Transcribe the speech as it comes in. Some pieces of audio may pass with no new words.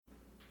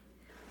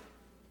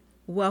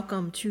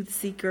Welcome, Truth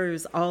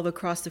Seekers all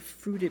across the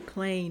fruited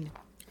plain.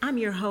 I'm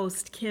your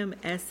host, Kim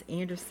S.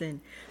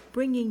 Anderson,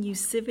 bringing you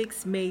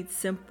Civics Made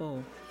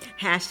Simple.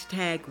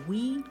 Hashtag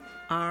We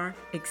Are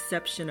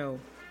Exceptional.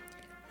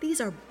 These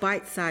are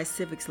bite-sized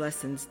civics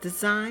lessons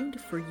designed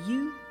for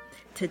you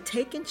to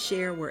take and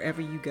share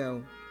wherever you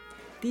go.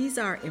 These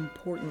are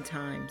important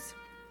times.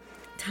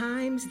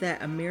 Times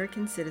that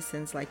American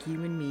citizens like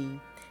you and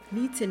me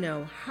need to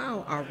know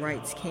how our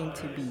rights came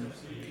to be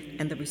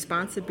and the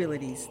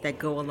responsibilities that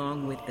go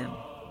along with them.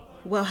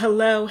 Well,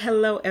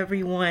 hello,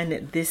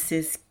 everyone. This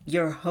is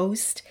your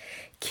host,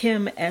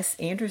 Kim S.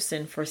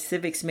 Anderson for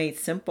Civics Made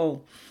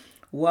Simple,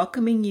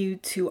 welcoming you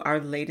to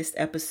our latest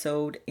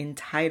episode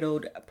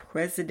entitled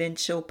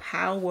Presidential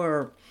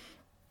Power.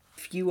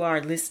 If you are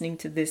listening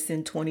to this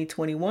in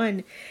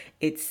 2021,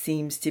 it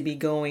seems to be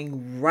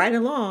going right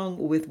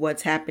along with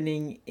what's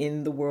happening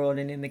in the world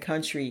and in the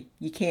country.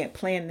 You can't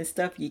plan this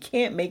stuff. You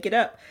can't make it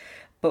up,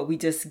 but we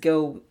just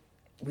do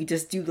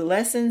the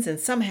lessons and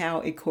somehow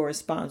it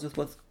corresponds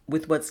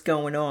with what's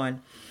going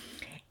on.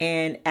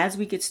 And as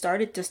we get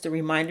started, just a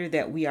reminder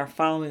that we are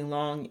following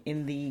along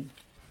in the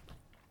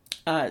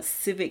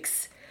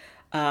civics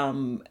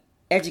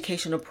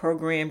educational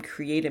program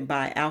created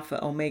by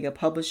Alpha Omega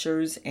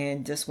Publishers,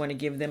 and just want to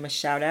give them a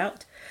shout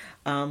out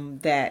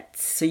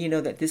so you know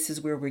that this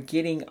is where we're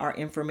getting our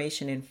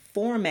information in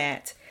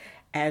format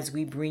as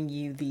we bring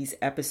you these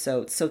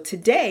episodes. So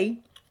today,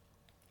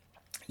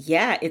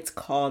 it's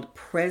called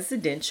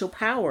Presidential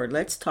Power.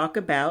 Let's talk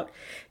about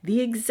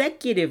the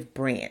executive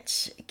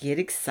branch. Get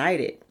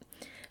excited.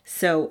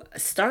 So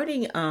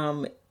starting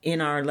in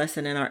our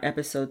lesson, in our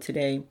episode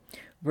today,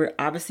 we're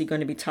obviously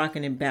going to be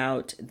talking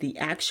about the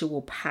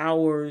actual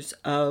powers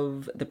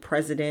of the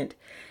president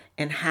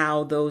and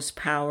how those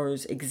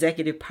powers,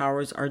 executive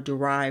powers, are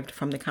derived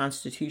from the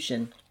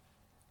Constitution.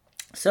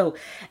 So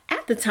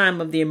at the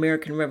time of the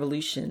American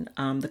Revolution,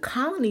 the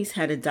colonies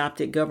had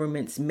adopted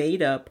governments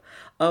made up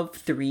of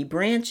three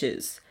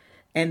branches.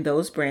 And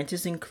those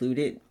branches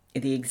included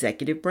the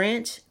executive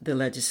branch, the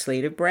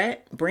legislative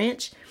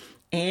branch,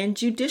 and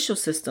judicial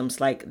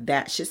systems. Like,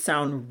 that should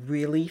sound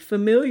really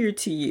familiar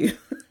to you,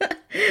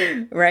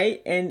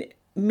 right? And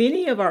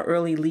many of our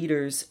early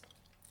leaders,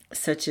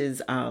 such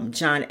as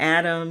John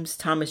Adams,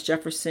 Thomas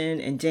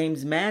Jefferson, and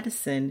James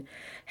Madison,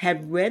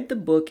 had read the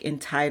book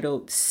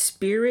entitled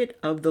Spirit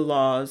of the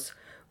Laws,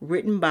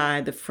 written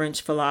by the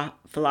French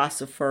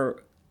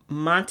philosopher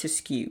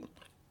Montesquieu.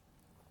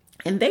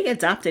 And they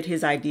adopted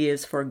his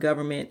ideas for a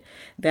government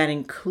that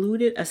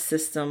included a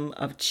system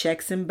of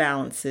checks and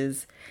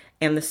balances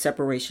and the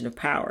separation of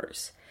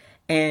powers.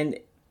 And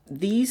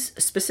these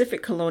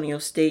specific colonial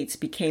states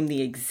became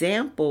the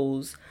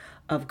examples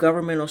of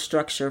governmental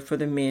structure for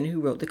the men who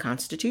wrote the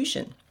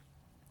Constitution.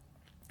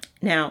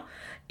 Now,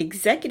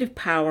 executive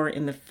power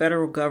in the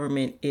federal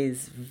government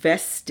is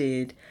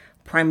vested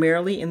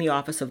primarily in the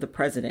office of the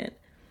president.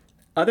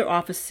 Other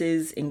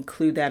offices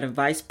include that of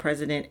vice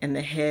president and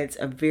the heads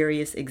of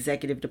various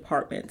executive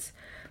departments.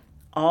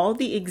 All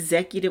the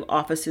executive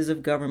offices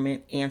of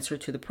government answer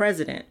to the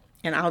president.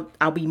 And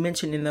I'll be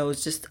mentioning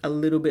those just a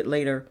little bit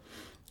later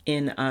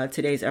in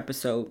today's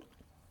episode.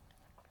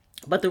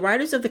 But the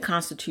writers of the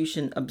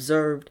Constitution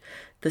observed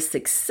the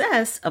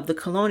success of the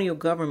colonial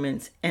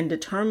governments and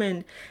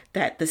determined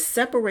that the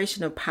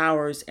separation of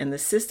powers and the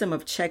system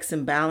of checks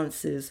and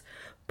balances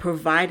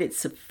provided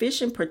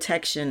sufficient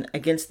protection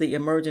against the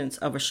emergence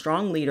of a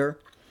strong leader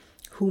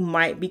who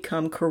might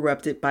become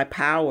corrupted by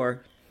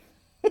power.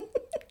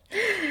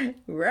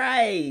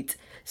 Right.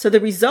 So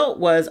the result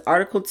was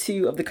Article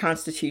 2 of the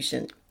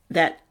Constitution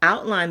that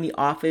outlined the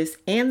office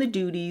and the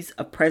duties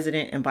of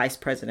president and vice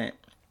president.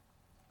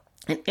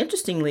 And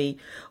interestingly,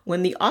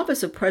 when the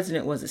office of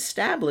president was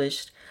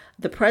established,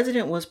 the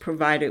president was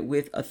provided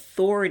with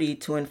authority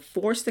to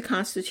enforce the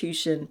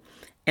Constitution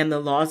and the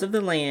laws of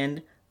the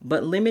land,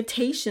 but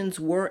limitations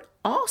were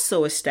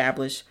also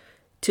established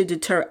to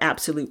deter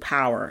absolute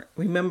power.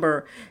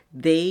 Remember,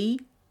 the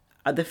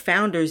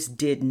founders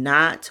did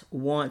not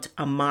want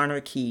a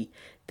monarchy.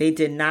 They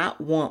did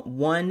not want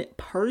one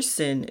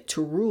person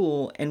to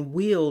rule and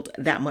wield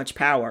that much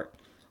power.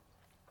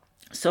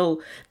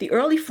 So the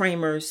early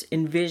framers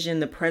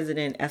envisioned the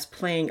president as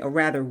playing a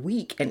rather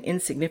weak and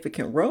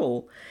insignificant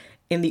role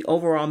in the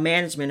overall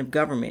management of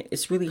government.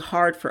 It's really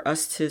hard for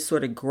us to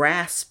sort of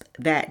grasp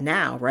that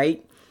now,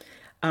 right?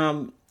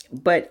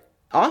 But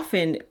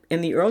often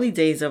in the early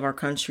days of our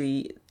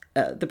country,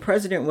 the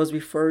president was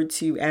referred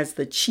to as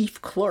the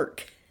chief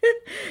clerk.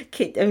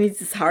 I mean,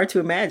 it's hard to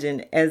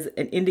imagine, as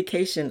an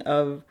indication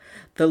of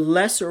the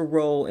lesser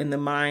role in the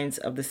minds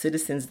of the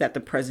citizens that the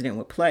president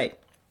would play.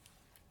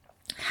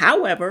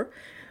 However,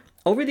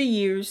 over the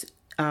years,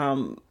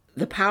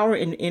 the power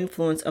and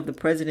influence of the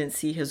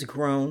presidency has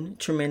grown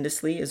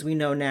tremendously, as we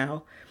know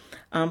now,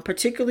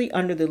 particularly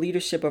under the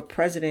leadership of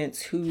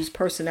presidents whose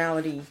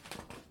personality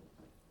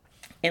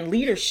and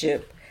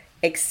leadership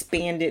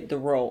expanded the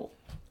role.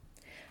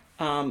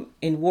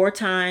 In war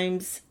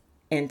times,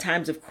 in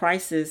times of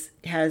crisis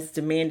has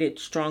demanded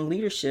strong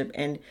leadership.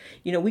 And,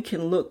 we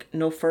can look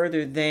no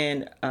further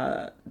than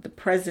the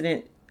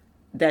president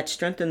that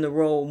strengthened the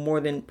role more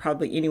than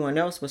probably anyone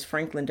else was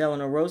Franklin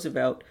Delano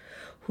Roosevelt,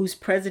 whose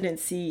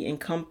presidency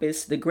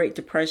encompassed the Great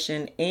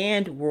Depression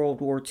and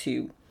World War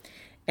II.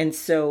 And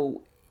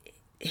so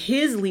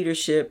his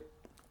leadership,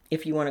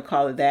 if you want to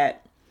call it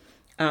that,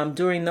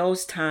 during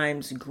those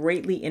times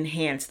greatly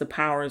enhanced the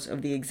powers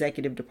of the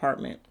executive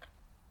department.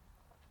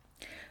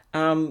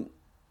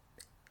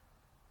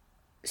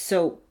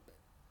 So,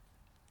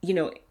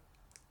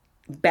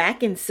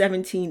 back in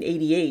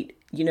 1788,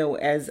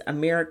 as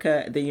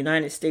America, the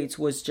United States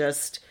was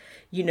just,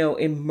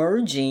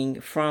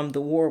 emerging from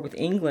the war with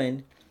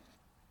England,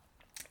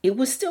 it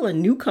was still a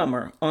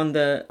newcomer on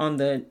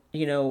the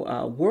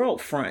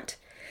world front.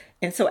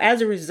 And so as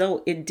a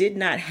result, it did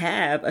not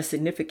have a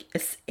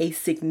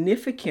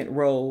significant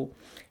role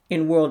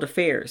in world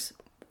affairs.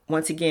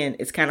 Once again,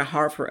 it's kind of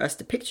hard for us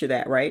to picture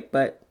that, right?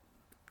 But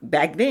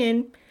back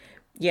then,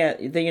 yeah,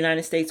 the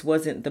United States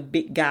wasn't the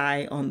big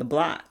guy on the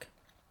block.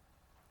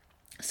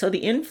 So the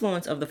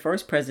influence of the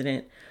first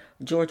president,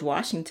 George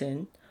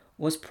Washington,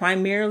 was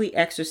primarily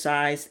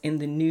exercised in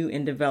the new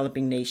and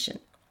developing nation.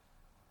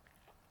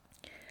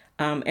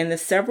 And the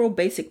several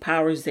basic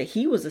powers that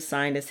he was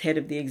assigned as head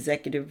of the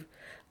executive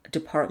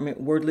department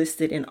were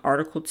listed in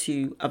Article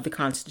 2 of the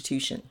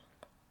Constitution.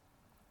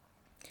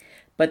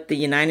 But the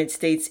United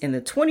States in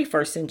the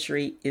 21st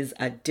century is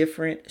a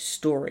different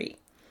story.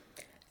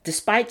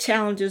 Despite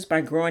challenges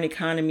by growing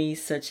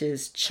economies such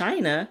as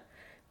China,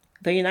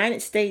 the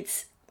United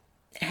States,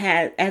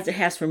 as it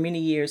has for many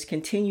years,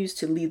 continues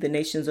to lead the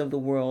nations of the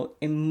world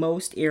in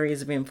most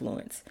areas of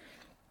influence.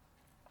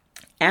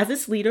 As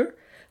its leader,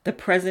 the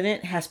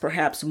president has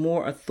perhaps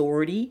more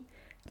authority,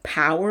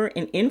 power,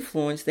 and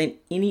influence than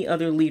any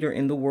other leader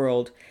in the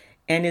world,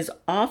 and is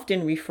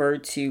often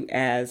referred to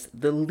as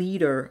the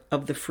leader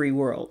of the free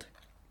world.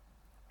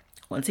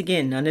 Once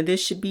again, none of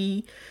this should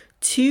be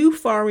too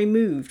far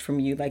removed from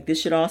you. Like,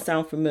 this should all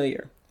sound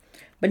familiar.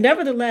 But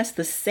nevertheless,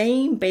 the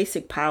same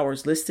basic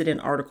powers listed in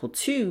Article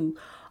 2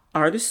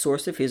 are the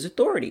source of his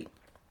authority.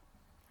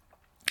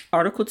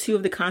 Article 2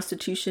 of the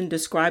Constitution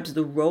describes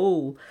the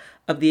role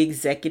of the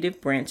executive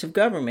branch of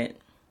government.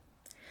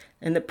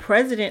 And the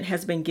president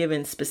has been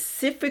given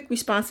specific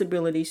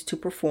responsibilities to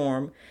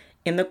perform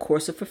in the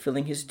course of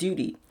fulfilling his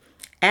duty.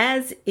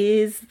 As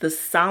is the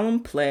solemn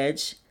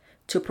pledge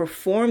to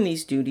perform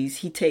these duties,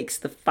 he takes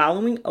the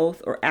following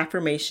oath or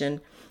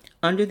affirmation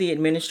under the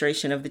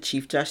administration of the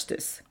Chief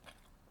Justice.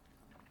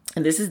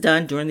 And this is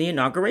done during the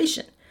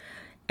inauguration.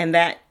 And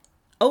that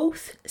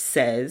oath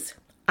says,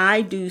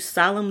 "I do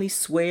solemnly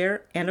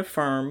swear and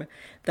affirm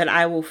that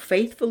I will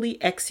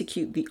faithfully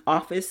execute the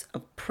office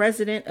of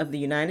President of the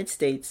United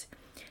States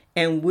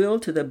and will,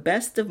 to the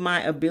best of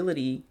my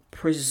ability,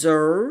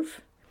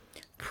 preserve,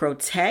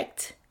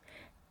 protect,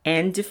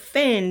 and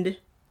defend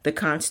the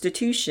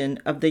Constitution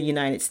of the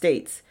United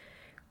States."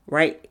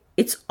 Right?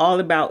 It's all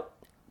about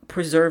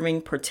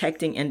preserving,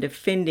 protecting, and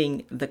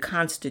defending the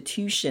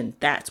Constitution.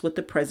 That's what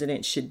the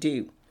president should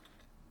do.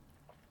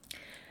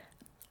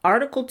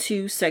 Article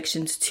 2,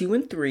 Sections 2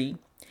 and 3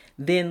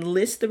 then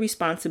list the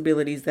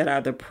responsibilities that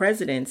are the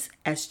president's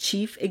as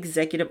Chief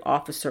Executive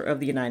Officer of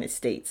the United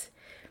States.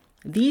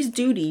 These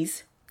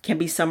duties can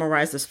be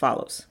summarized as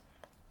follows.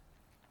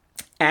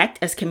 Act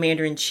as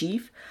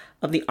Commander-in-Chief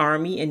of the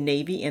Army and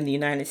Navy in the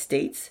United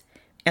States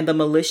and the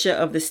militia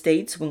of the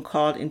states when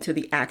called into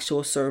the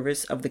actual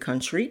service of the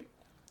country.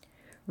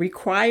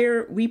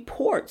 Require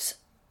reports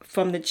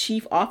from the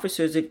chief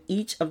officers of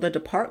each of the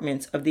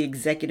departments of the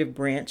executive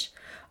branch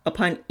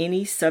upon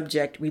any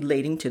subject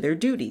relating to their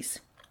duties.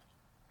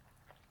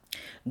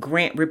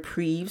 Grant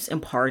reprieves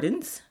and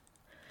pardons.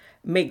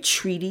 Make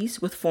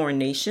treaties with foreign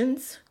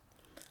nations.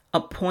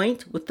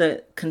 Appoint, with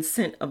the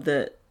consent of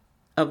the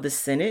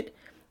Senate,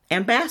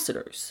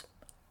 ambassadors,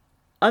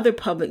 other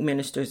public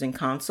ministers and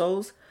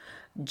consuls,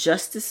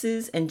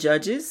 justices and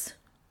judges,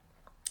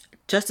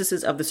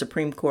 justices of the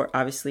Supreme Court,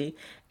 obviously,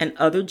 and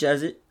other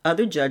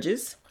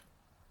judges,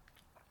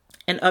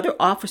 and other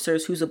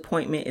officers whose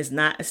appointment is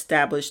not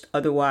established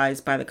otherwise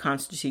by the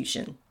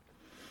Constitution.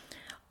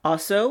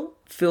 Also,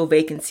 fill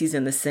vacancies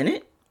in the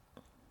Senate.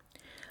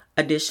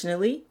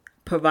 Additionally,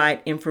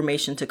 provide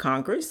information to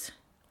Congress,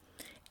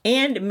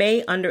 and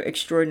may, under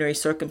extraordinary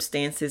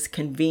circumstances,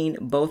 convene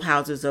both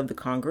houses of the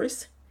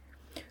Congress,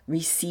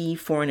 receive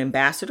foreign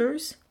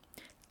ambassadors,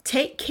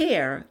 take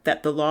care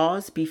that the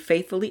laws be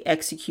faithfully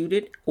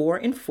executed or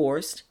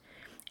enforced,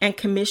 and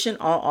commission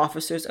all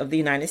officers of the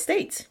United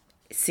States.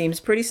 It seems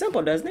pretty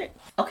simple, doesn't it?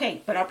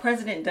 Okay, but our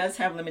president does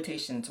have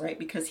limitations, right?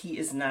 Because he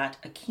is not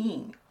a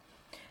king.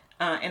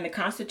 And the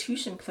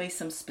Constitution placed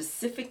some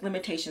specific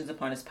limitations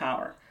upon his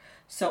power.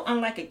 So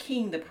unlike a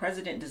king, the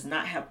president does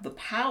not have the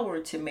power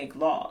to make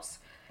laws.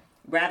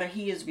 Rather,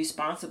 he is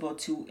responsible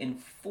to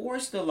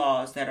enforce the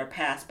laws that are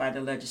passed by the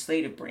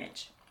legislative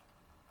branch.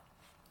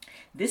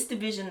 This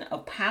division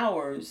of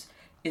powers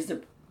is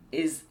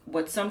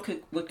what some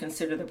would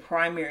consider the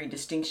primary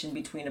distinction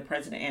between a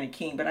president and a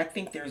king, but I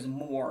think there's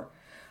more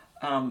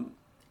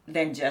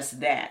than just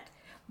that.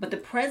 But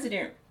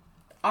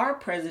our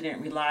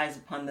president relies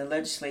upon the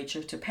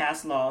legislature to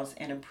pass laws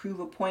and approve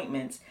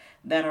appointments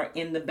that are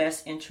in the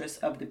best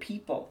interest of the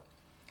people.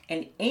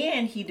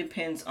 And he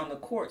depends on the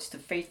courts to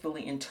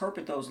faithfully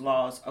interpret those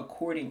laws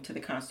according to the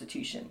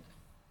Constitution.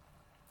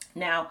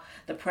 Now,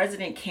 the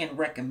president can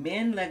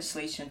recommend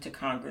legislation to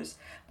Congress,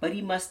 but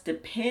he must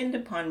depend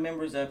upon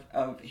members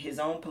of his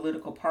own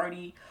political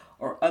party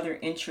or other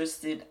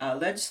interested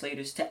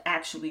legislators to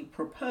actually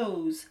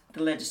propose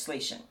the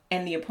legislation.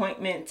 And the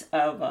appointment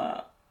of,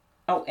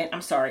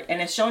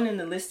 and as shown in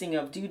the listing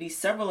of duties,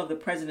 several of the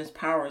president's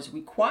powers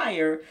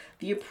require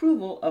the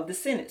approval of the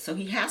Senate. So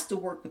he has to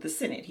work with the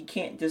Senate. He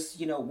can't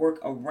just, work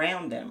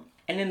around them.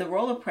 And in the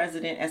role of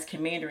president as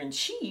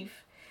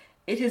commander-in-chief,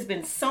 it has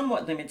been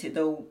somewhat limited,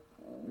 though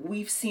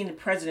we've seen the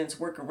presidents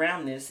work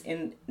around this.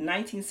 In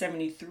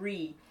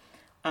 1973,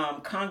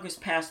 Congress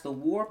passed the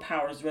War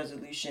Powers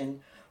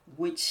Resolution,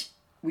 which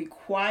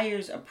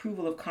requires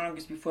approval of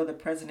Congress before the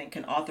president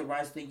can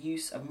authorize the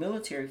use of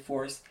military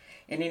force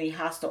in any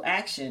hostile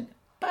action.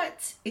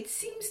 But it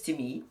seems to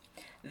me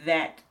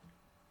that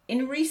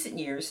in recent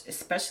years,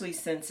 especially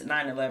since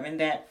 9/11,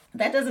 that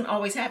doesn't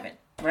always happen,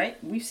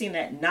 right? We've seen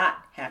that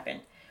not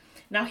happen.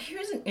 Now,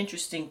 here's an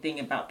interesting thing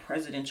about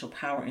presidential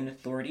power and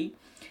authority,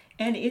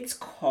 and it's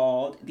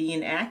called the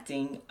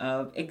enacting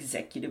of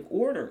executive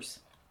orders.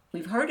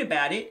 We've heard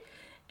about it,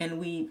 and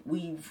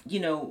we've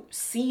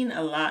seen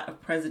a lot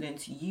of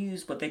presidents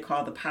use what they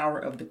call the power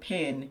of the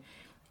pen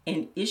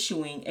in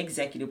issuing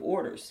executive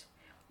orders.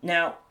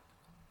 Now,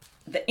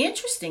 the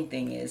interesting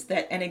thing is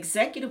that an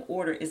executive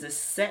order is a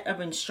set of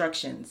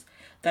instructions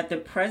that the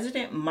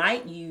president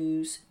might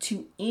use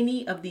to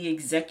any of the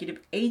executive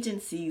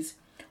agencies,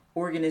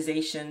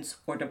 organizations,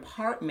 or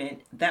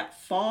department that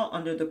fall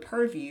under the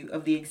purview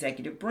of the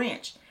executive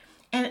branch.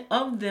 And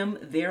of them,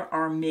 there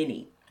are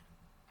many.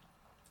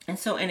 And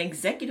so an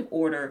executive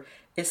order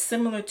is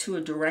similar to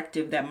a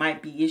directive that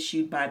might be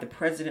issued by the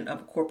president of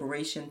a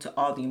corporation to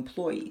all the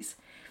employees.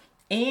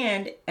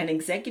 And an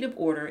executive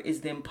order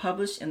is then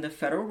published in the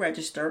Federal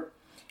Register,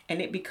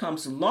 and it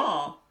becomes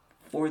law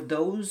for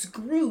those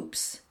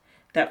groups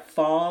that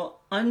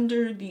fall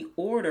under the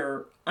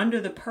order, under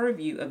the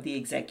purview of the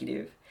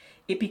executive.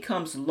 It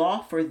becomes law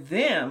for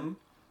them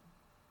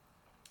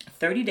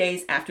 30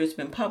 days after it's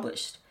been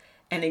published.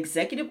 And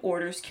executive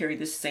orders carry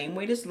the same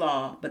weight as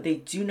law, but they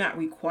do not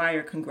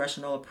require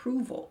congressional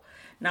approval.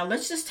 Now,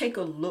 let's just take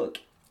a look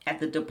at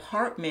the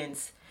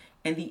departments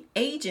and the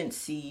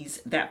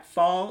agencies that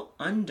fall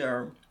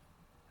under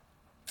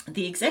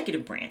the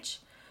executive branch.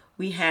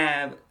 We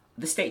have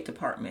the State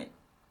Department,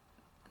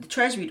 the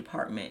Treasury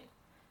Department,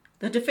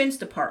 the Defense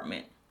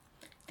Department,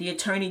 the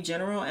Attorney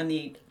General and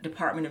the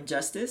Department of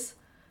Justice,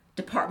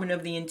 Department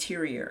of the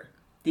Interior,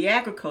 the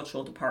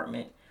Agricultural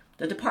Department,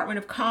 the Department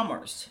of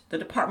Commerce, the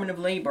Department of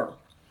Labor,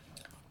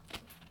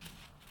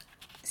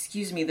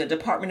 the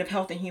Department of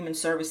Health and Human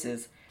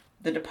Services,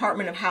 the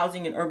Department of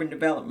Housing and Urban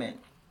Development,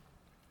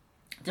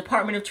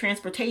 Department of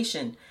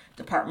Transportation,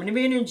 Department of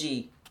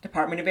Energy,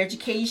 Department of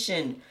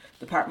Education,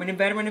 Department of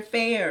Veteran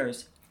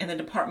Affairs, and the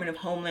Department of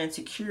Homeland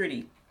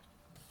Security.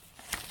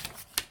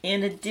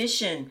 In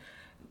addition,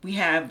 we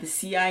have the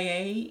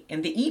CIA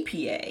and the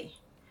EPA,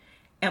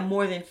 and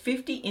more than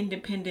 50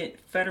 independent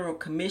federal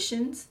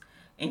commissions,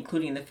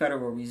 including the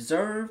Federal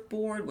Reserve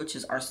Board, which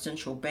is our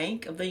central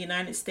bank of the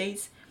United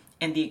States,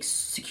 and the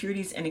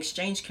Securities and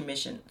Exchange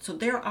Commission. So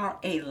there are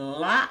a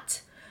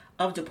lot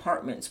of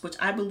departments, which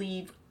I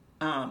believe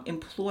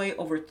employ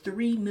over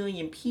 3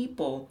 million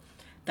people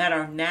that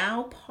are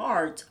now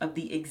part of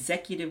the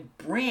executive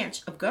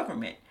branch of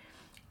government.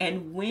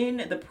 And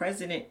when the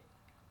president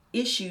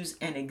issues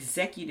an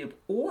executive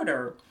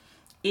order,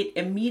 it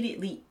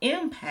immediately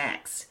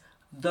impacts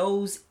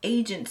those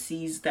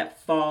agencies that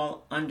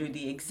fall under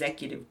the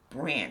executive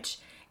branch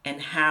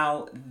and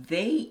how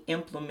they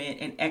implement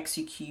and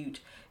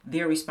execute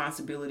their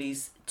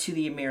responsibilities to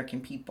the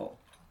American people.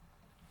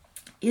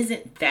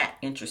 Isn't that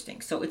interesting?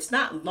 So it's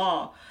not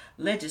law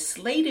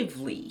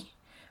legislatively,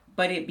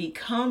 but it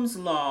becomes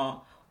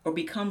law or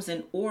becomes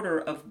an order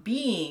of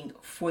being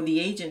for the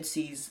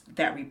agencies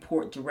that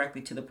report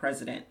directly to the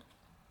president.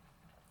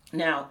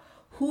 Now,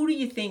 who do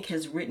you think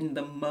has written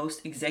the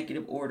most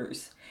executive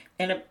orders?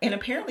 And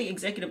apparently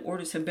executive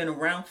orders have been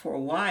around for a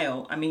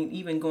while. I mean,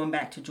 even going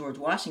back to George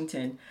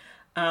Washington,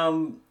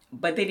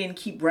 but they didn't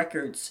keep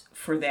records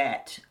for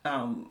that,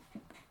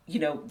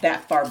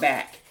 that far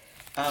back.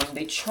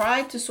 They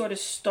tried to sort of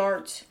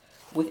start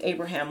with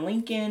Abraham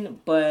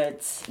Lincoln,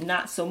 but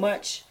not so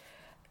much.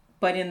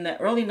 But in the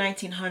early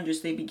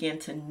 1900s, they began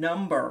to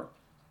number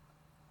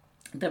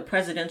the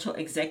presidential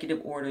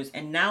executive orders.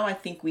 And now I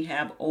think we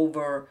have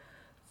over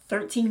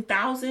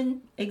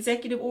 13,000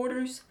 executive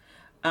orders.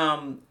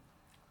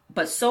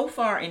 But so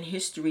far in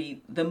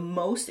history, the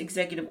most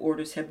executive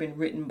orders have been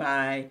written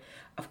by,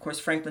 of course,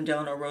 Franklin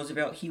Delano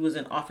Roosevelt. He was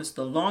in office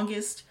the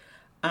longest.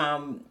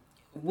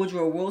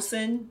 Woodrow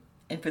Wilson,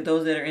 and for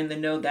those that are in the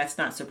know, that's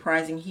not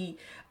surprising.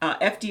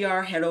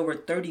 FDR had over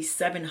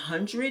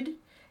 3,700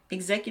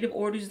 executive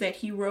orders that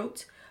he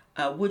wrote.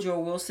 Woodrow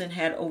Wilson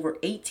had over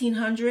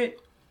 1,800,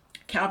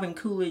 Calvin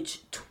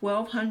Coolidge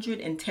 1,200,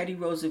 and Teddy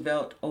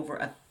Roosevelt over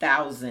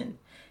 1,000.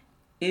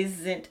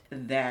 Isn't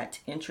that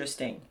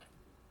interesting?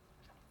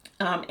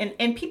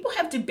 And people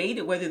have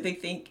debated whether they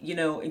think,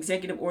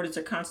 executive orders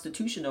are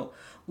constitutional.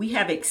 We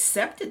have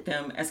accepted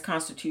them as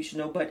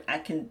constitutional, but I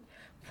can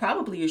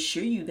probably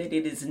assure you that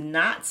it is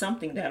not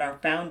something that our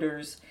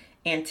founders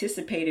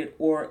anticipated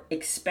or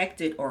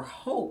expected or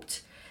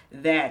hoped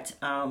that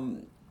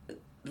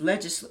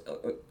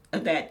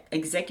that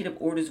executive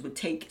orders would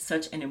take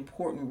such an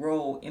important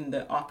role in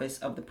the office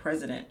of the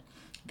president.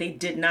 They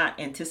did not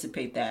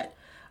anticipate that.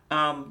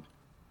 But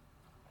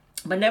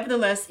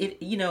nevertheless,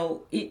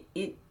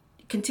 it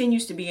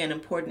continues to be an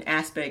important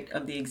aspect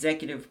of the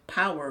executive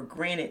power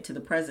granted to the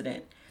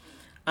president.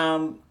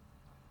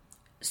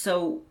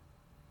 So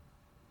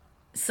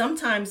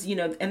sometimes,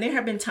 and there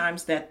have been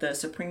times that the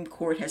Supreme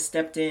Court has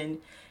stepped in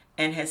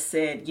and has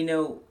said,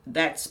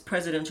 that's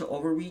presidential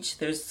overreach.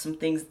 There's some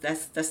things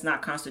that's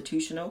not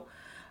constitutional.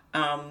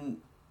 But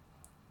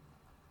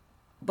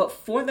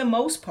for the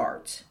most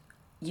part,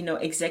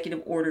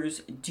 executive orders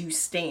do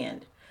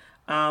stand.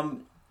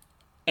 And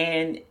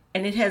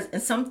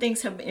some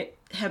things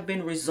have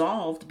been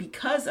resolved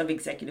because of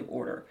executive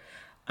order.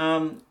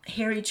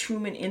 Harry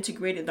Truman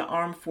integrated the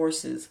armed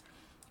forces.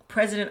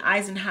 President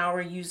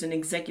Eisenhower used an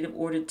executive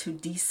order to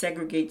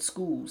desegregate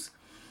schools.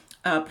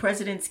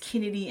 Presidents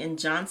Kennedy and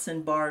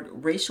Johnson barred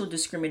racial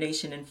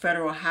discrimination in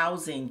federal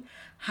housing,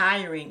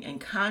 hiring, and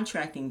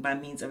contracting by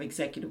means of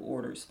executive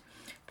orders.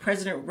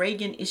 President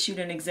Reagan issued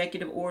an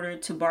executive order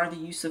to bar the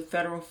use of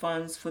federal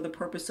funds for the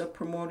purpose of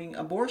promoting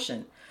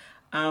abortion.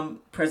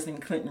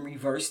 President Clinton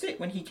reversed it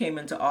when he came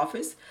into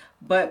office.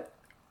 But,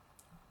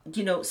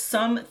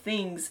 some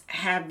things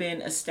have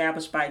been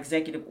established by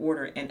executive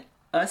order, and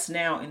us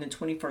now in the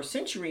 21st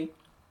century,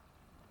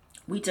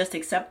 we just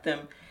accept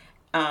them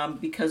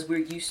because we're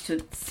used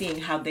to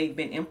seeing how they've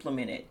been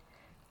implemented.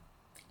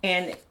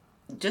 And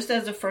just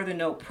as a further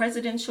note,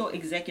 presidential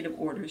executive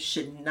orders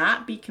should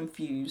not be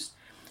confused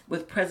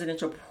with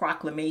presidential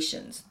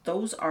proclamations.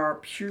 Those are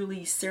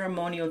purely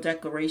ceremonial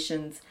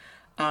declarations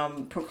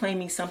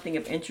proclaiming something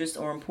of interest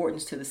or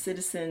importance to the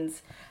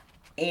citizens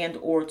and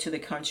or to the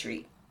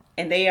country.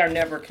 And they are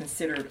never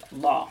considered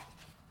law.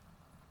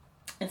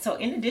 And so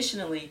in addition,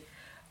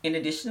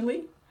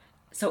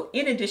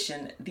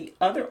 the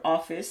other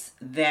office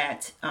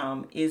that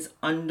is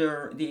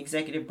under the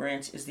executive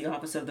branch is the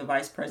office of the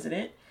vice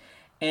president.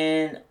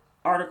 And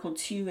Article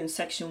 2 in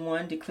Section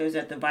 1 declares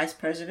that the vice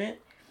president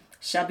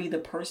shall be the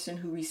person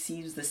who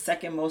receives the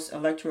second most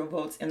electoral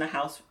votes in the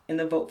House in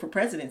the vote for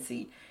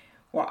presidency.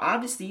 Well,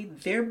 obviously,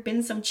 there have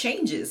been some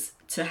changes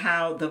to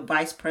how the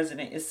vice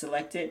president is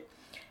selected.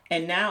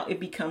 And now it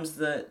becomes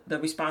the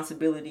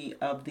responsibility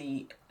of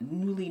the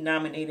newly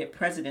nominated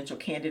presidential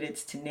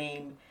candidates to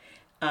name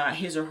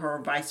his or her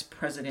vice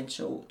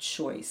presidential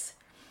choice.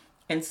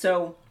 And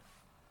so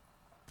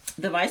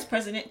the vice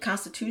president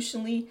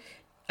constitutionally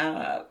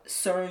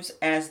serves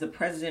as the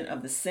president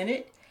of the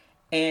Senate,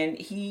 and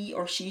he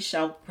or she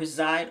shall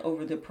preside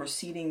over the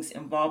proceedings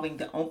involving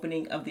the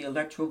opening of the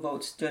electoral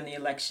votes during the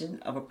election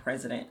of a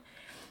president.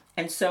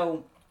 And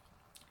so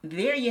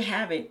there you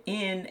have it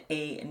in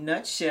a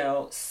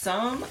nutshell,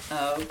 some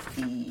of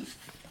the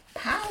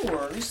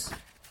powers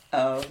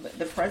of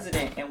the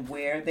president and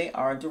where they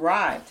are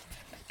derived.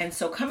 And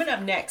so coming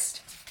up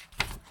next,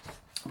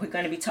 we're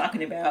going to be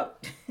talking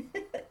about,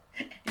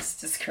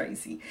 it's just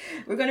crazy.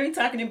 We're going to be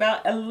talking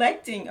about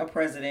electing a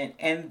president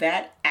and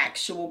that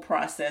actual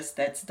process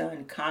that's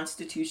done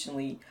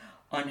constitutionally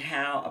on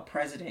how a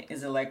president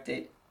is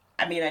elected.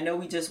 I mean, I know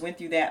we just went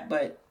through that,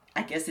 but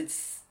I guess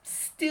it's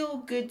still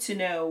good to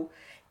know.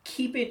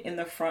 Keep it in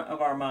the front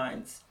of our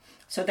minds.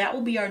 So that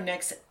will be our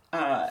next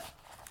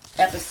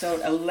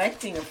episode,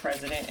 electing a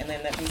president, and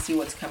then let me see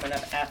what's coming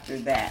up after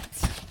that.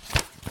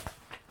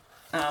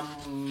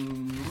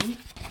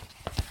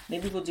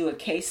 Maybe we'll do a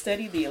case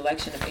study, the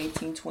election of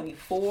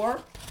 1824,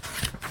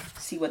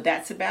 see what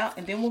that's about,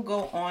 and then we'll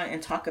go on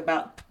and talk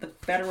about the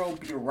federal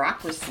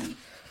bureaucracy.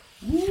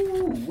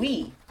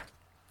 Woo-wee!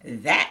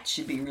 That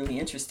should be really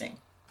interesting.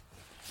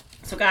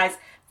 So guys,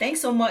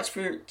 thanks so much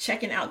for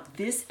checking out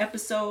this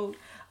episode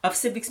of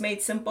Civics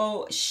Made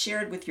Simple.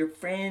 Share it with your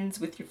friends,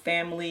 with your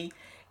family,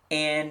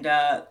 and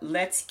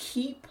let's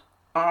keep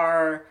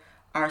our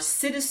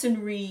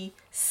citizenry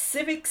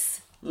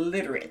civics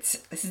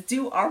literate. Let's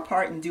do our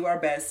part and do our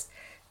best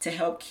to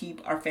help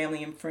keep our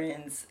family and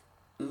friends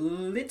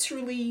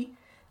literally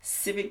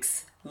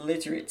civics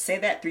literate. Say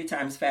that 3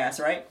 times fast,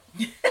 right?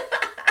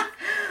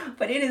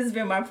 But it has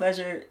been my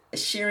pleasure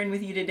sharing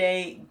with you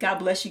today. God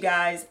bless you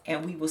guys,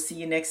 and we will see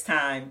you next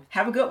time.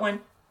 Have a good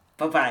one.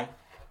 Bye-bye.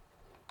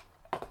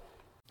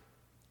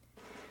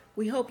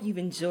 We hope you've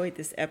enjoyed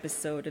this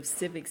episode of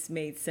Civics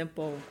Made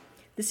Simple.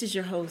 This is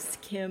your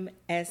host, Kim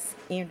S.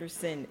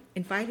 Anderson,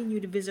 inviting you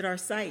to visit our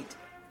site,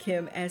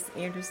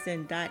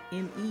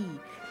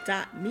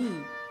 kimsanderson.me.me,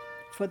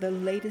 for the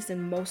latest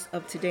and most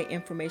up-to-date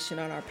information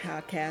on our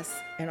podcast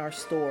and our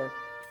store.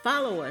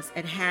 Follow us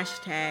at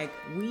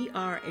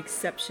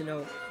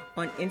 #WeAreExceptional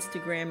on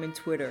Instagram and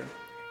Twitter.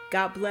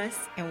 God bless,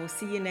 and we'll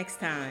see you next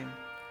time.